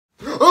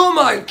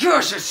my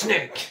gosh, a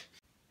snake!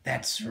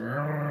 That's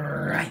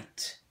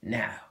right.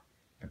 Now,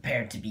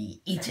 prepare to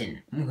be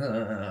eaten.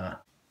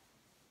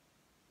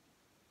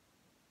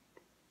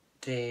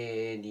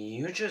 Did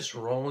you just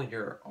roll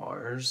your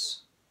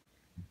R's?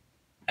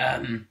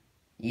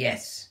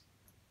 Yes.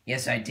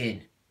 Yes, I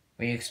did.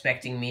 Were you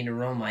expecting me to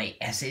roll my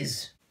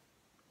S's?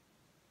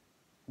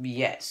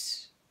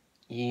 Yes.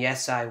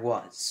 Yes, I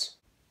was.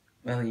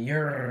 Well,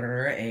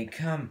 you're a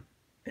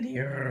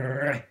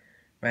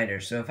writer,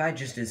 so if I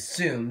just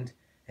assumed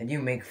and you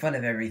make fun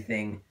of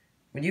everything,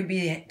 would you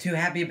be too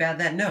happy about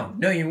that? No,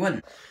 you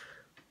wouldn't.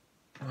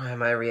 Why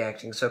am I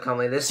reacting so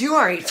calmly to this? You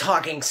are a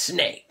talking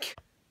snake!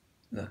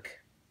 Look,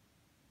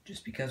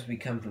 just because we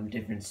come from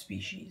different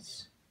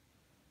species,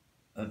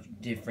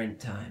 of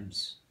different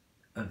times,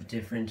 of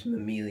different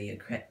mammalia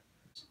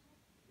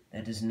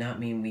that does not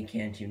mean we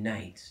can't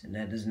unite, and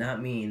that does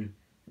not mean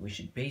that we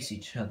should base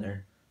each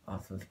other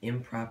off of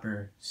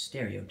improper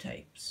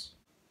stereotypes.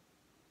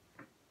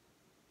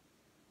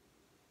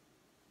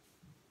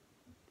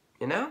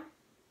 You know?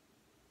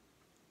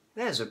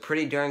 That is a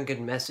pretty darn good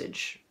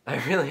message.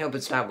 I really hope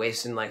it's not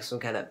wasted in like some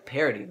kind of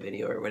parody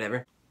video or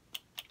whatever.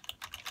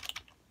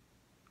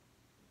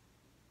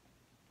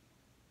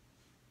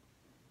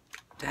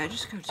 Did I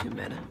just go too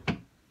meta?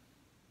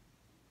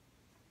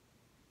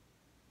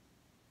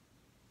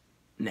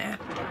 Nah.